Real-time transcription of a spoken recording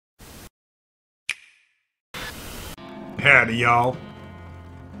Howdy, y'all.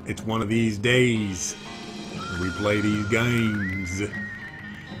 It's one of these days we play these games.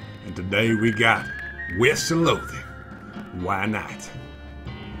 And today we got West of Loathing. Why not?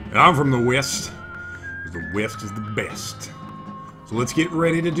 And I'm from the West, because the West is the best. So let's get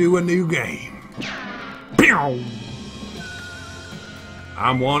ready to do a new game. Pew!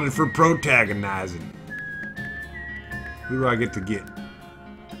 I'm wanted for protagonizing. Who do I get to get?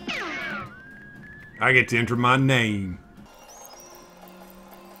 I get to enter my name.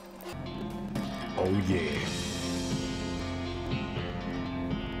 Oh yeah.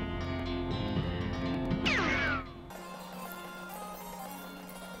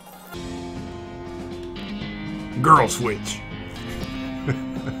 Girl switch.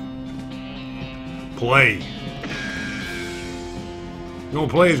 Play. You gonna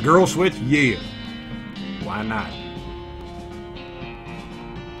play as girl switch? Yeah. Why not?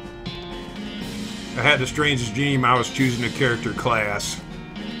 I had the strangest dream. I was choosing a character class.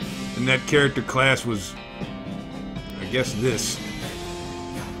 And that character class was, I guess, this.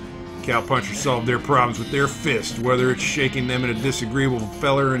 Cowpunchers solve their problems with their fist, whether it's shaking them at a disagreeable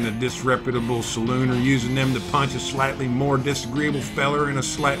feller in a disreputable saloon or using them to punch a slightly more disagreeable feller in a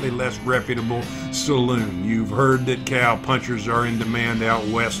slightly less reputable saloon. You've heard that cowpunchers are in demand out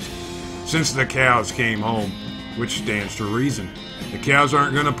west since the cows came home, which stands to reason. The cows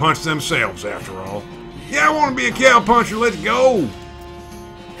aren't going to punch themselves after all. Yeah, I want to be a cowpuncher, let's go!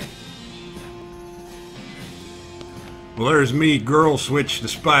 Well, there's me, girl switch,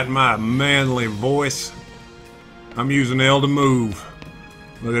 despite my manly voice. I'm using L to move.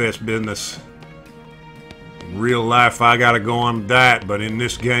 Look at this business. In real life, I gotta go on diet, but in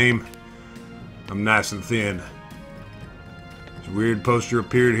this game, I'm nice and thin. This weird poster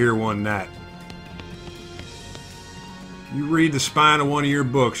appeared here one night. You read the spine of one of your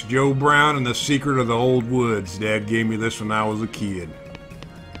books, Joe Brown and the Secret of the Old Woods. Dad gave me this when I was a kid.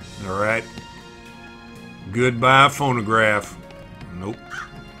 Alright. Goodbye phonograph. Nope.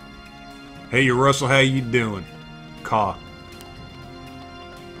 Hey, you Russell, how you doing? Caw.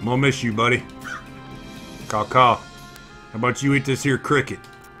 I'm gonna miss you, buddy. Caw caw. How about you eat this here cricket?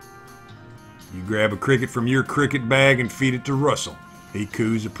 You grab a cricket from your cricket bag and feed it to Russell. He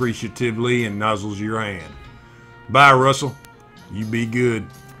coos appreciatively and nuzzles your hand. Bye, Russell. You be good.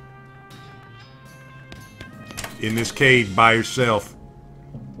 In this cave by yourself.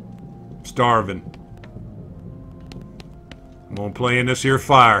 Starving. I'm gonna play in this here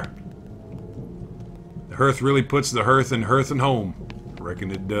fire. The hearth really puts the hearth and home. I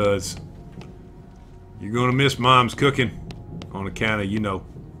reckon it does. You're gonna miss Mom's cooking. On account of, you know,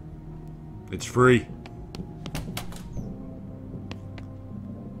 it's free.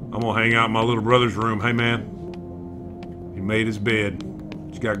 I'm gonna hang out in my little brother's room. Hey, man. He made his bed.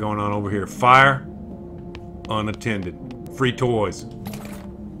 What you got going on over here? Fire. Unattended. Free toys.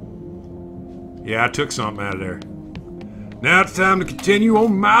 Yeah, I took something out of there. Now it's time to continue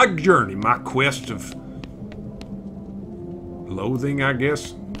on my journey, my quest of loathing, I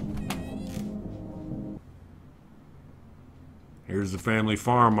guess. Here's the family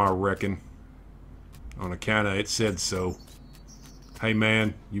farm, I reckon. On account of it said so. Hey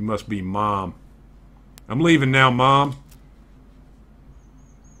man, you must be Mom. I'm leaving now, Mom.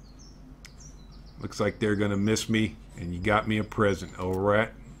 Looks like they're gonna miss me, and you got me a present,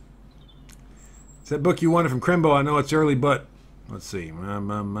 alright? That book you wanted from Crimbo, I know it's early, but let's see.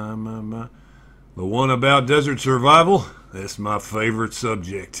 The one about desert survival? That's my favorite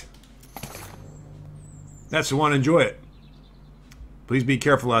subject. That's the one, enjoy it. Please be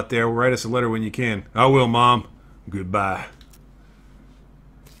careful out there. Write us a letter when you can. I will, Mom. Goodbye.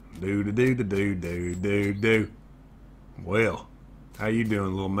 Do. Well, how you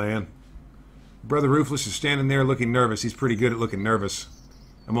doing, little man? Brother Ruthless is standing there looking nervous. He's pretty good at looking nervous.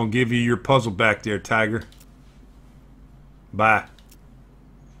 I'm gonna give you your puzzle back there, Tiger. Bye.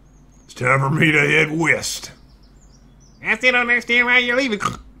 It's time for me to head west. I still don't understand why you're leaving.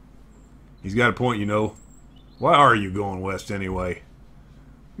 He's got a point, you know. Why are you going west anyway?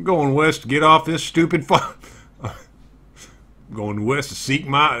 I'm going west to get off this stupid farm. I'm going west to seek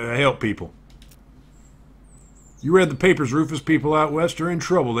my help people. You read the papers, Rufus. People out west are in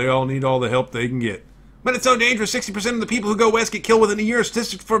trouble. They all need all the help they can get. But it's so dangerous, 60% of the people who go west get killed within a year.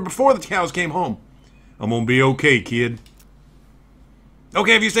 Statistics for before the cows came home. I'm gonna be okay, kid.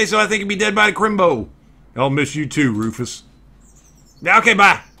 Okay, if you say so, I think you'll be dead by Crimbo. I'll miss you too, Rufus. Yeah, okay,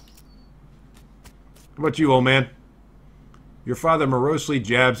 bye. How about you, old man? Your father morosely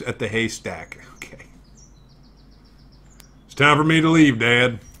jabs at the haystack. Okay. It's time for me to leave,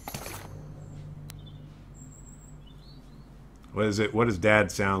 Dad. What is it? What does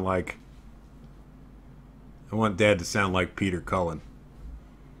Dad sound like? I want Dad to sound like Peter Cullen.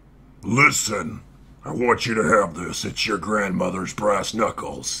 Listen, I want you to have this. It's your grandmother's brass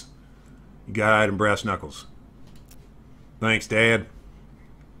knuckles. You got it in brass knuckles. Thanks, Dad.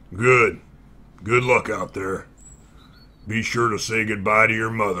 Good. Good luck out there. Be sure to say goodbye to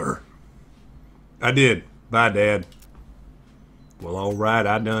your mother. I did. Bye, Dad. Well, alright,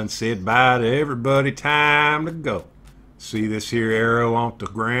 I done said bye to everybody. Time to go. See this here arrow on the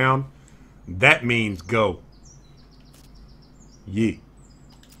ground? That means go. Yeah.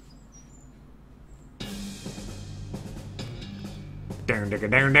 Down.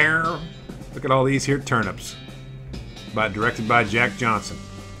 Look at all these here turnips. Directed by Jack Johnson.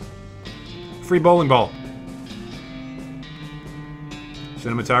 Free bowling ball.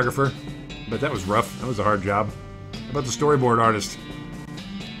 Cinematographer. But that was rough. That was a hard job. How about the storyboard artist?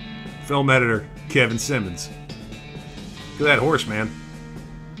 Film editor, Kevin Simmons. Look at that horse, man.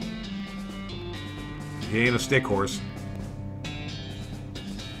 He ain't a stick horse.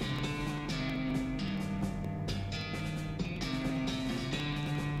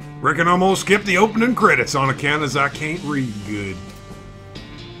 Reckon I'm gonna skip the opening credits on account as I can't read good.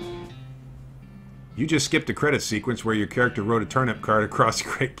 You just skipped a credit sequence where your character rode a turnip cart across the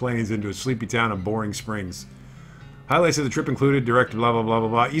Great Plains into a sleepy town of Boring Springs. Highlights of the trip included directed blah blah blah blah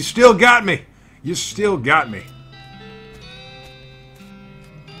blah. You still got me! You still got me.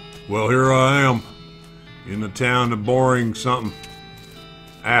 Well, here I am. In the town of Boring something.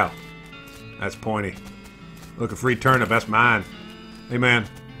 Ow. That's pointy. Look, a free turnip, that's mine. Hey man.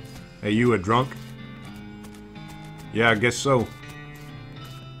 Hey, you a drunk? Yeah, I guess so.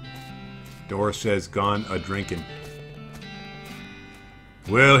 Dora says gone a-drinking.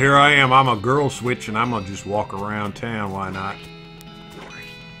 Well, here I am. I'm a girl switch and I'm gonna just walk around town. Why not?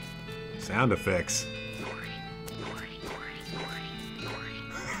 Sound effects.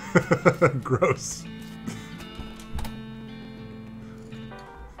 Gross.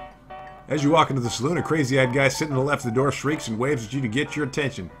 As you walk into the saloon, a crazy-eyed guy sitting to the left of the door shrieks and waves at you to get your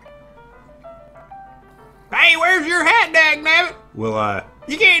attention. Hey, where's your hat, dagnabbit? Well,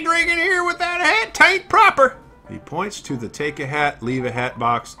 you can't drink in here without a hat. Tain't proper. He points to the take a hat, leave a hat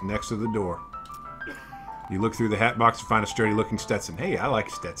box next to the door. You look through the hat box and find a sturdy-looking Stetson. Hey, I like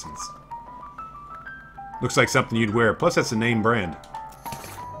Stetsons. Looks like something you'd wear. Plus, that's a name brand.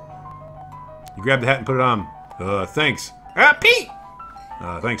 You grab the hat and put it on. Thanks. Pete!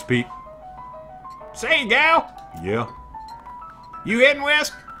 Thanks, Pete. Say, gal. Yeah? You heading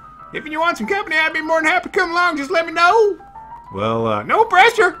west? If you want some company, I'd be more than happy to come along. Just let me know. Well, no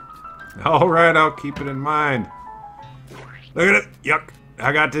pressure. Alright, I'll keep it in mind. Look at it. Yuck.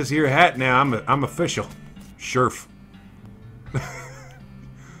 I got this here hat now. I'm official. Sherf.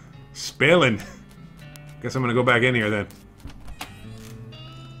 Spelling. Guess I'm gonna go back in here then.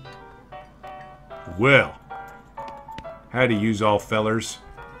 Well. Howdy, yous all fellers.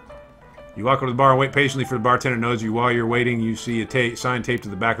 You walk over to the bar and wait patiently for the bartender to nose you. While you're waiting, you see a sign taped to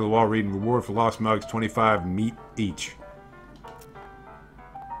the back of the wall reading, reward for lost mugs, 25 meat each.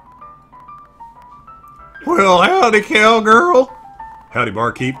 Well, howdy, cowgirl. Howdy,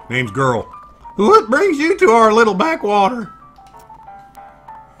 barkeep. Name's Girl. What brings you to our little backwater?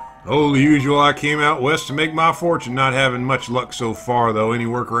 Oh, the usual. I came out west to make my fortune. Not having much luck so far, though. Any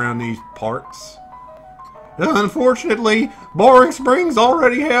work around these parts? Unfortunately, Boring Springs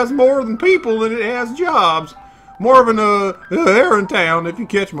already has more than people than it has jobs. More of an errand town, if you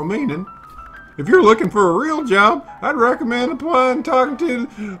catch my meaning. If you're looking for a real job, I'd recommend applying and talking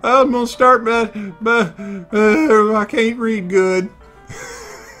to... I'm going to start by I can't read good.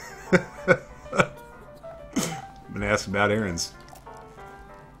 I'm going to ask about errands.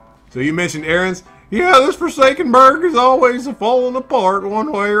 So you mentioned errands? Yeah, this forsaken burg is always falling apart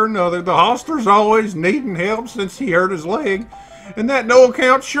one way or another. The hostler's always needing help since he hurt his leg. And that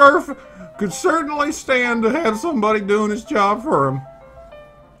no-account sheriff could certainly stand to have somebody doing his job for him.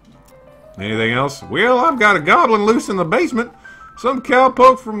 Anything else? Well, I've got a goblin loose in the basement. Some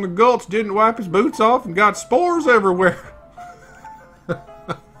cowpoke from the gulch didn't wipe his boots off and got spores everywhere.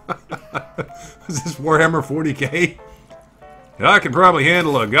 Is this Warhammer 40k? I can probably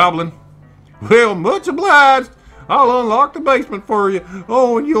handle a goblin. Well, much obliged. I'll unlock the basement for you.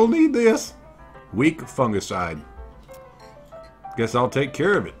 Oh, and you'll need this. Weak fungicide. Guess I'll take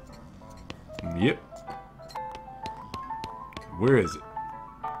care of it. Yep. Where is it?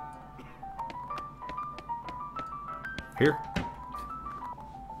 Here?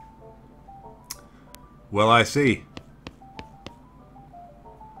 Well, I see.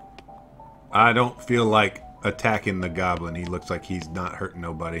 I don't feel like attacking the goblin. He looks like he's not hurting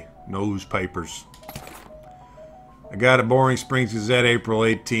nobody. Newspapers. I got a Boring Springs Gazette, April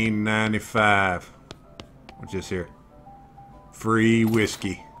 1895. What's this here? Free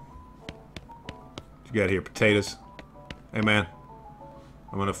whiskey. What you got here? Potatoes. Hey, man.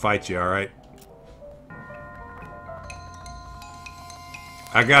 I'm gonna fight you, alright?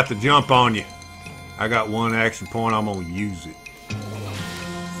 I got the jump on you. I got one action point. I'm gonna use it.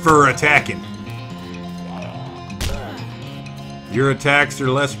 For attacking. Your attacks are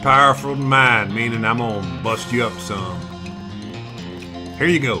less powerful than mine, meaning I'm gonna bust you up some. Here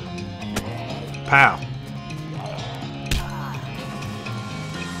you go. Pow.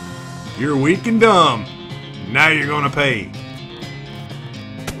 You're weak and dumb. Now you're gonna pay.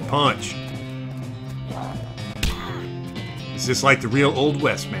 Punch. It's just like the real Old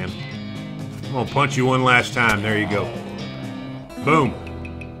West, man. I'm gonna punch you one last time. There you go. Boom.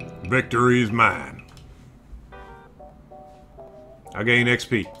 Victory is mine. I gain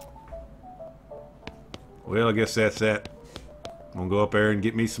XP. Well, I guess that's that. I'm gonna go up there and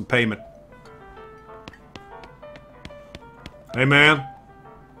get me some payment. Hey, man.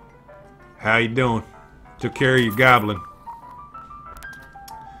 How you doing? Took care of your goblin.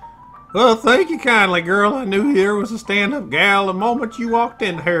 Well, thank you kindly, girl. I knew here was a stand-up gal the moment you walked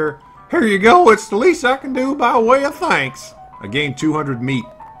in here. Here you go. It's the least I can do by way of thanks. I gained 200 meat.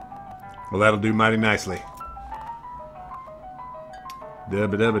 Well, that'll do mighty nicely.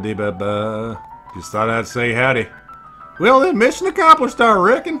 Dubba-dubba-dee-ba-ba. Just thought I'd say howdy. Well, then, mission accomplished, I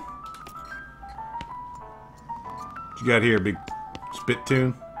reckon. What you got here, big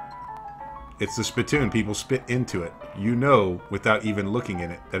spittoon? It's the spittoon. People spit into it. You know, without even looking in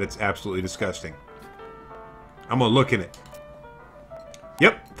it, that it's absolutely disgusting. I'm gonna look in it.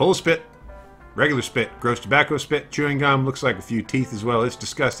 Yep, full of spit. Regular spit. Gross tobacco spit. Chewing gum. Looks like a few teeth as well. It's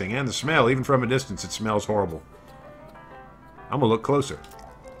disgusting. And the smell, even from a distance, it smells horrible. I'm gonna look closer.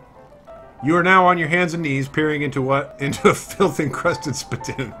 You are now on your hands and knees, peering into what? Into a filth-encrusted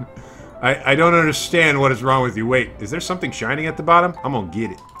spittoon. I don't understand what is wrong with you. Wait, is there something shining at the bottom? I'm gonna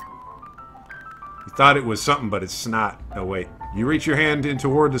get it. You thought it was something, but it's not. Oh, wait. You reach your hand in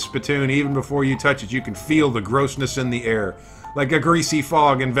toward the spittoon. Even before you touch it, you can feel the grossness in the air. Like a greasy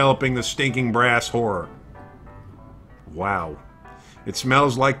fog enveloping the stinking brass horror. Wow. It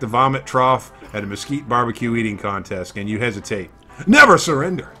smells like the vomit trough at a mesquite barbecue eating contest, and you hesitate. Never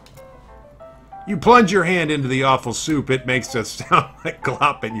surrender! You plunge your hand into the awful soup. It makes a sound like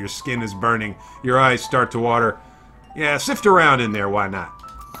glop, and your skin is burning. Your eyes start to water. Yeah, sift around in there, why not?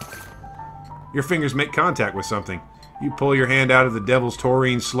 Your fingers make contact with something. You pull your hand out of the devil's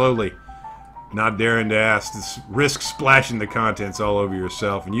taurine slowly, not daring to risk splashing the contents all over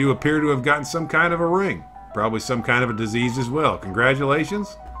yourself, and you appear to have gotten some kind of a ring. Probably some kind of a disease as well.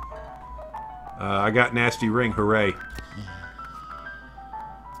 Congratulations. I got nasty ring, hooray.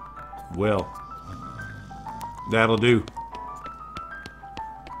 Well, that'll do.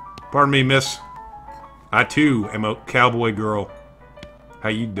 Pardon me, miss. I too am a cowboy girl. How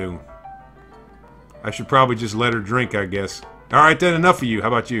you doing? I should probably just let her drink, I guess. Alright then, enough of you. How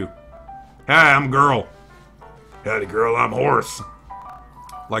about you? Hi, I'm Girl. Howdy, girl, I'm Horace.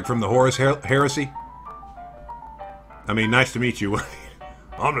 Like from the Horus Heresy? I mean, nice to meet you.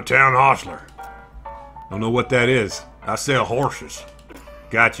 I'm the town hostler. Don't know what that is. I sell horses.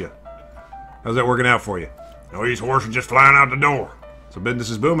 Gotcha. How's that working out for you? No, these horses just flying out the door. So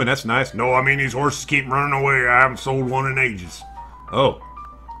business is booming, that's nice. No, I mean these horses keep running away. I haven't sold one in ages. Oh.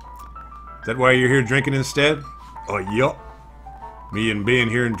 Is that why you're here drinking instead? Yup. Me and being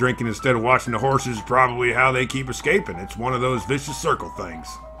here and drinking instead of watching the horses is probably how they keep escaping. It's one of those vicious circle things.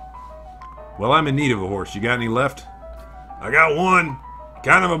 Well, I'm in need of a horse. You got any left? I got one.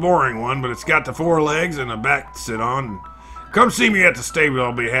 Kind of a boring one, but it's got the 4 legs and a back to sit on. Come see me at the stable.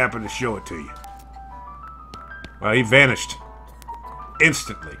 I'll be happy to show it to you. Well, he vanished.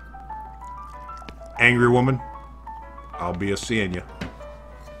 Instantly. Angry woman, I'll be a-seeing you.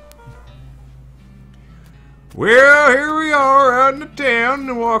 Well, here we are out in the town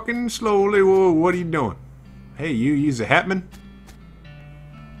and walking slowly. Whoa, what are you doing? Hey, you's a hatman?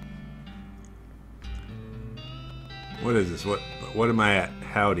 What is this? What am I at?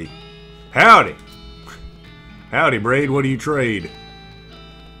 Howdy. Howdy! Howdy, Braid. What do you trade?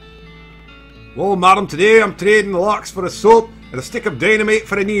 Well, madam, today I'm trading the locks for a soap and a stick of dynamite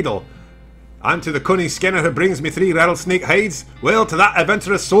for a needle. And to the cunning skinner who brings me 3 rattlesnake hides, well, to that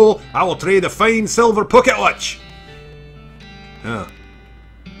adventurous soul, I will trade a fine silver pocket watch. Huh.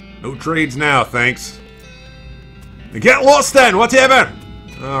 No trades now, thanks. Get lost then, whatever!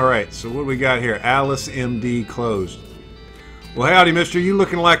 Alright, so what do we got here? Alice MD closed. Well, howdy, mister. You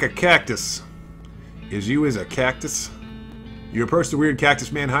looking like a cactus. Is you a cactus? You approach the weird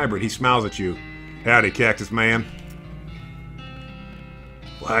cactus man hybrid. He smiles at you. Howdy, cactus man.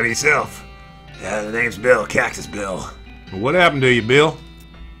 Well, howdy yourself. Yeah, the name's Bill, Cactus Bill. Well, what happened to you, Bill?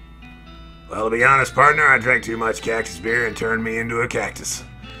 Well, to be honest, partner, I drank too much cactus beer and turned me into a cactus.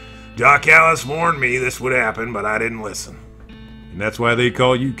 Doc Alice warned me this would happen, but I didn't listen. And that's why they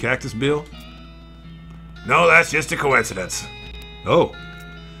call you Cactus Bill? No, that's just a coincidence. Oh.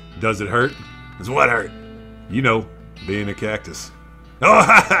 Does it hurt? Does what hurt? You know, being a cactus. Oh,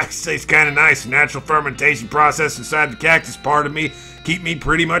 it's kind of nice. Natural fermentation process inside the cactus part of me keep me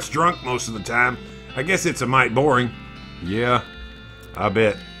pretty much drunk most of the time. I guess it's a mite boring. Yeah, I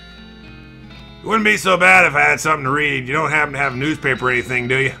bet. It wouldn't be so bad if I had something to read. You don't happen to have a newspaper or anything,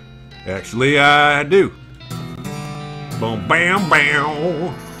 do you? Actually, I do. Boom, bam,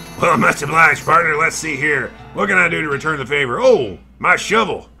 bam. Well, much obliged, partner. Let's see here. What can I do to return the favor? Oh, my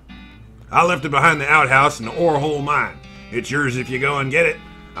shovel. I left it behind the outhouse in the ore hole mine. It's yours if you go and get it.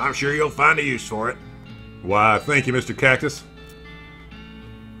 I'm sure you'll find a use for it. Why, thank you, Mr. Cactus.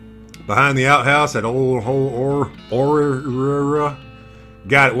 Behind the outhouse at old hole or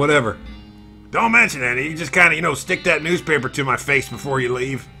got it, whatever. Don't mention it. You just kind of, stick that newspaper to my face before you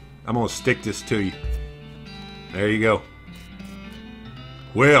leave. I'm gonna stick this to you. There you go.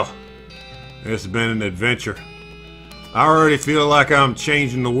 Well, this has been an adventure. I already feel like I'm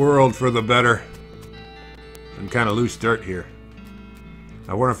changing the world for the better. Some kind of loose dirt here.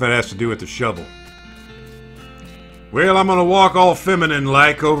 I wonder if that has to do with the shovel. Well, I'm gonna walk all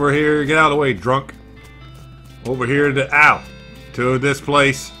feminine-like over here. Get out of the way, drunk. Over here to this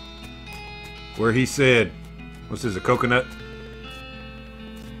place where he said, what's this, a coconut?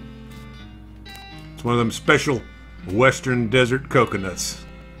 It's one of them special western desert coconuts.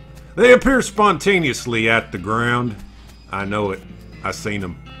 They appear spontaneously at the ground. I know it. I seen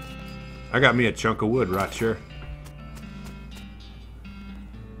them. I got me a chunk of wood right here.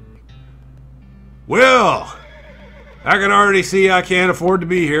 Well, I can already see I can't afford to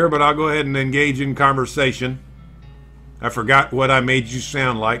be here, but I'll go ahead and engage in conversation. I forgot what I made you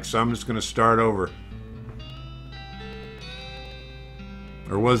sound like, so I'm just going to start over.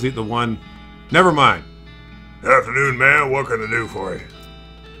 Or was it the one? Never mind. Afternoon, man. What can I do for you?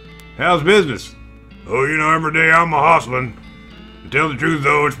 How's business? Oh, every day I'm a hustling. To tell the truth,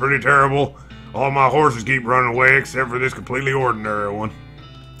 though, it's pretty terrible. All my horses keep running away, except for this completely ordinary one.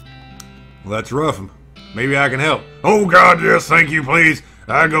 Well, that's rough. Maybe I can help. Oh, God, yes, thank you, please.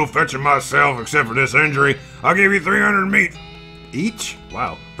 I'd go fetch them myself, except for this injury. I'll give you 300 meat. Each?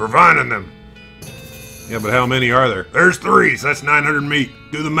 Wow. For finding them. Yeah, but how many are there? There's 3, so that's 900 meat.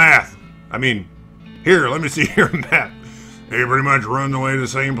 Do the math. I mean, here, let me see your map. They pretty much run away to the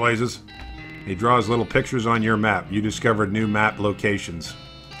same places. He draws little pictures on your map. You discovered new map locations.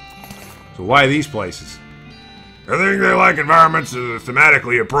 So why these places? I think they like environments that are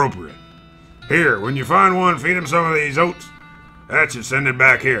thematically appropriate. Here, when you find one, feed him some of these oats. That should send it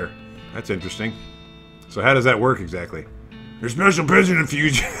back here. That's interesting. So how does that work exactly? They're special pigeon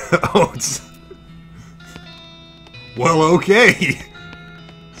infusion oats. Well, okay.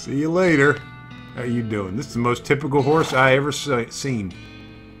 See you later. How you doing? This is the most typical horse I ever seen.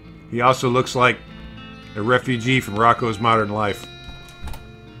 He also looks like a refugee from Rocco's Modern Life.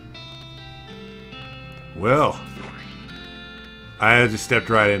 Well, I just stepped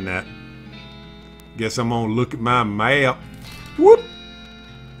right in that. Guess I'm gonna look at my map. Whoop!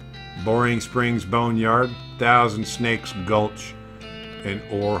 Boring Springs Boneyard, Thousand Snakes Gulch, and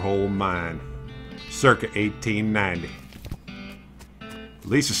Ore Hole Mine. Circa 1890. At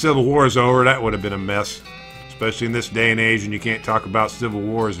least the Civil War is over. That would have been a mess. Especially in this day and age when you can't talk about civil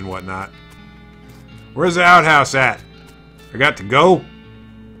wars and whatnot. Where's the outhouse at? I got to go?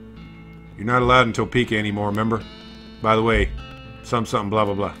 You're not allowed in Topeka anymore, remember? By the way, something blah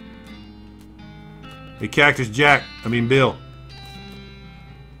blah blah. Hey, Cactus Jack. I mean Bill.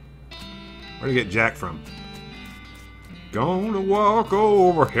 Where'd you get Jack from? Gonna walk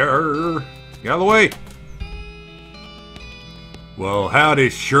over here. Get out of the way. Well, howdy,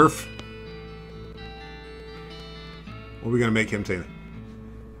 Sheriff. What are we gonna make him say?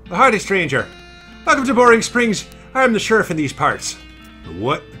 Howdy, stranger. Welcome to Boring Springs. I am the sheriff in these parts. The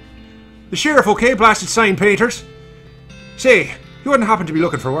what? The sheriff, okay, blasted sign painters? Say, you wouldn't happen to be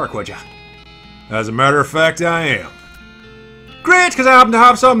looking for work, would you? As a matter of fact, I am. Great, because I happen to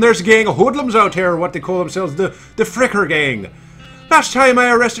have some. There's a gang of hoodlums out here, what they call themselves, the Fricker Gang. Last time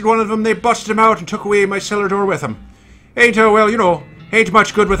I arrested one of them, they busted him out and took away my cellar door with him. Ain't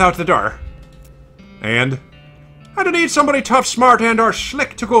much good without the door. And? I don't need somebody tough, smart, and or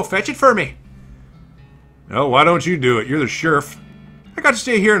slick to go fetch it for me. Oh, why don't you do it? You're the sheriff. I got to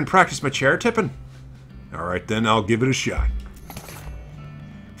stay here and practice my chair tipping. Alright then, I'll give it a shot.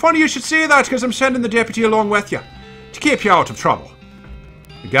 Funny you should say that, because I'm sending the deputy along with you, to keep you out of trouble.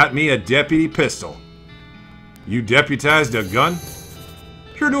 got me a deputy pistol. You deputized a gun?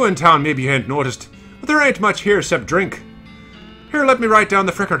 You're new in town, maybe you ain't noticed, but there ain't much here except drink. Here, let me write down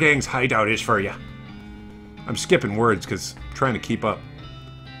the Fricker Gang's hideout is for you. I'm skipping words because I'm trying to keep up.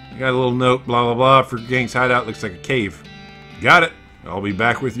 I got a little note, blah, blah, blah. Fricker Gang's hideout looks like a cave. Got it. I'll be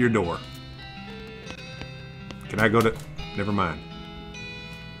back with your door. Can I go to... Never mind.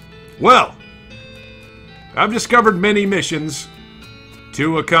 Well, I've discovered many missions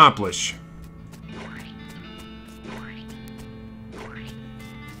to accomplish.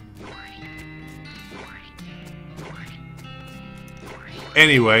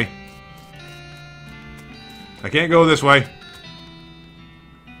 Anyway, I can't go this way.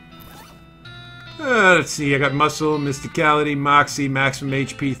 Let's see, I got muscle, mysticality, moxie, maximum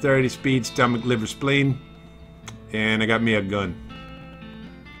HP, 30, speed, stomach, liver, spleen. And I got me a gun.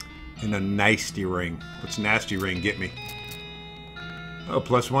 And a nasty ring. What's nasty ring get me? Oh,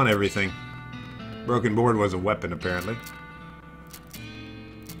 +1 everything. Broken board was a weapon, apparently.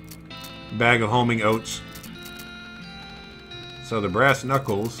 Bag of homing oats. So the brass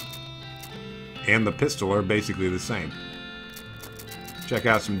knuckles and the pistol are basically the same. Check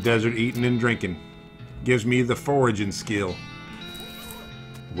out some desert eating and drinking. Gives me the foraging skill.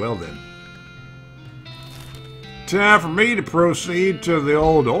 Well then. Time for me to proceed to the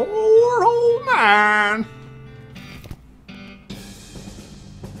old mine.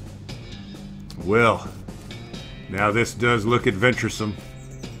 Well, now this does look adventuresome.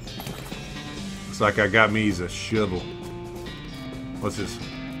 Looks like I got me a shovel. What's this?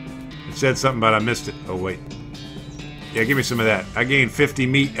 It said something, but I missed it. Oh, wait. Yeah, give me some of that. I gained 50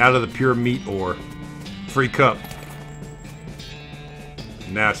 meat out of the pure meat ore. Free cup.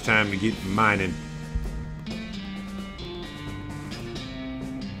 Now it's time to get mining.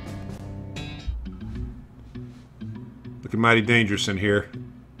 Looking mighty dangerous in here.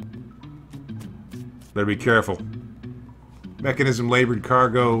 Better be careful. Mechanism labeled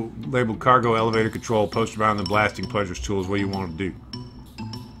cargo elevator control posted around the blasting pleasures tools. What do you want to do?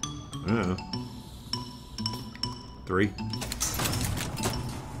 3.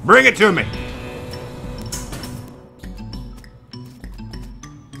 Bring it to me!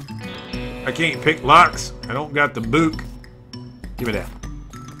 I can't pick locks. I don't got the book. Give me that.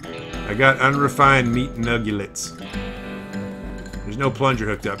 I got unrefined meat nuggets. There's no plunger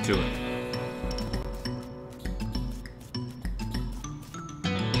hooked up to it.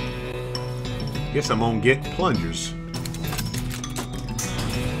 Guess I'm gonna get plungers.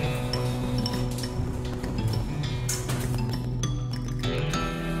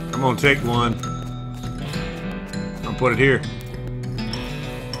 I'm gonna take one. I'm gonna put it here.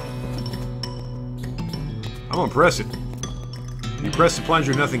 I'm gonna press it. You press the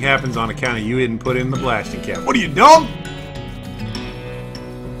plunger, nothing happens on account of you didn't put in the blasting cap. What are you, dumb?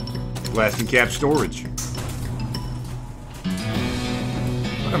 Blasting cap storage.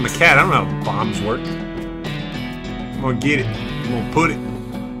 I'm a cat. I don't know how bombs work. I'm gonna get it. I'm gonna put it.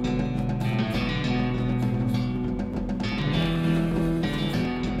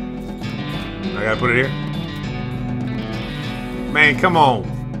 I gotta put it here. Man, come on.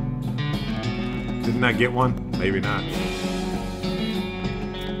 Didn't I get one? Maybe not.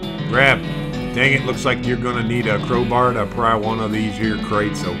 Grab. Dang it, looks like you're gonna need a crowbar to pry one of these here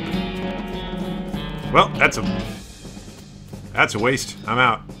crates open. Well, that's a waste. I'm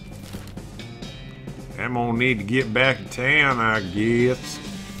out. I'm gonna need to get back to town, I guess.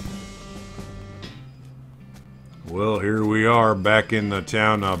 Well, here we are back in the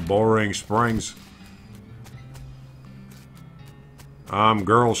town of Boring Springs. I'm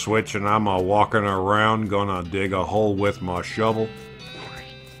girl switching. I'm walking around, gonna dig a hole with my shovel.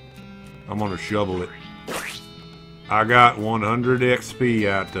 I'm gonna shovel it. I got 100 XP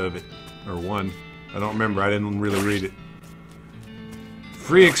out of it. Or 1. I don't remember. I didn't really read it.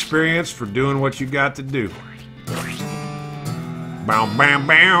 Free experience for doing what you got to do. Bow, bow,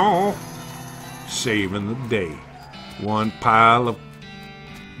 bow. Saving the day. One pile of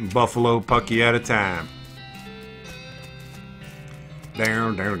buffalo pucky at a time.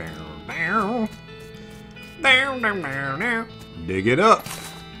 Down, down, down, down. Down, down, down, down. Dig it up.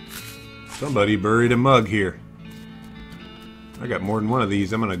 Somebody buried a mug here. I got more than one of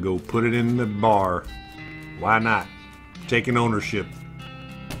these. I'm gonna go put it in the bar. Why not? Taking ownership.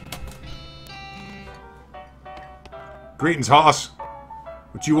 Greetings, hoss.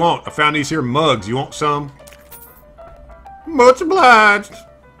 What you want? I found these here mugs. You want some? Much obliged.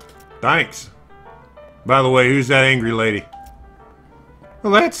 Thanks. By the way, who's that angry lady?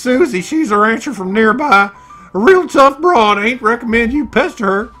 Well, that's Susie. She's a rancher from nearby. A real tough broad. Ain't recommend you pester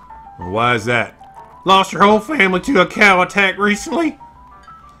her. Well, why is that? Lost her whole family to a cow attack recently.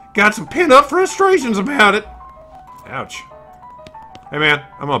 got some pent-up frustrations about it. Ouch. Hey, man,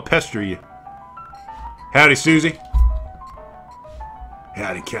 I'm gonna pester you. Howdy, Susie.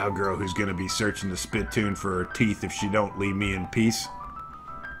 Howdy, cowgirl who's gonna be searching the spittoon for her teeth if she don't leave me in peace.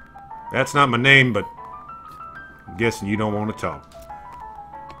 That's not my name, but I'm guessing you don't want to talk.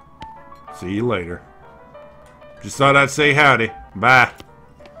 See you later. Just thought I'd say howdy. Bye.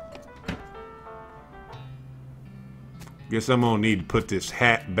 Guess I'm gonna need to put this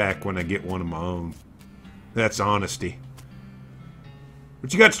hat back when I get one of my own. That's honesty.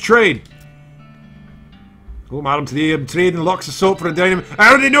 What you got to trade? Oh, madam, today I'm trading locks of soap for a dynamite.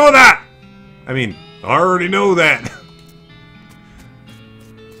 I already know that! I mean, I already know that.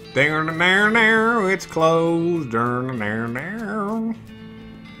 It's closed.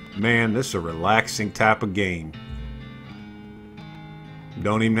 Man, this is a relaxing type of game.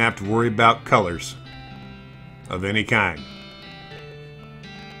 Don't even have to worry about colors of any kind.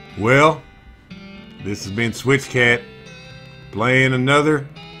 Well, this has been Switchcat playing another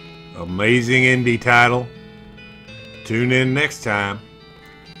amazing indie title. Tune in next time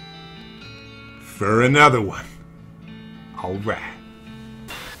for another one. Alright.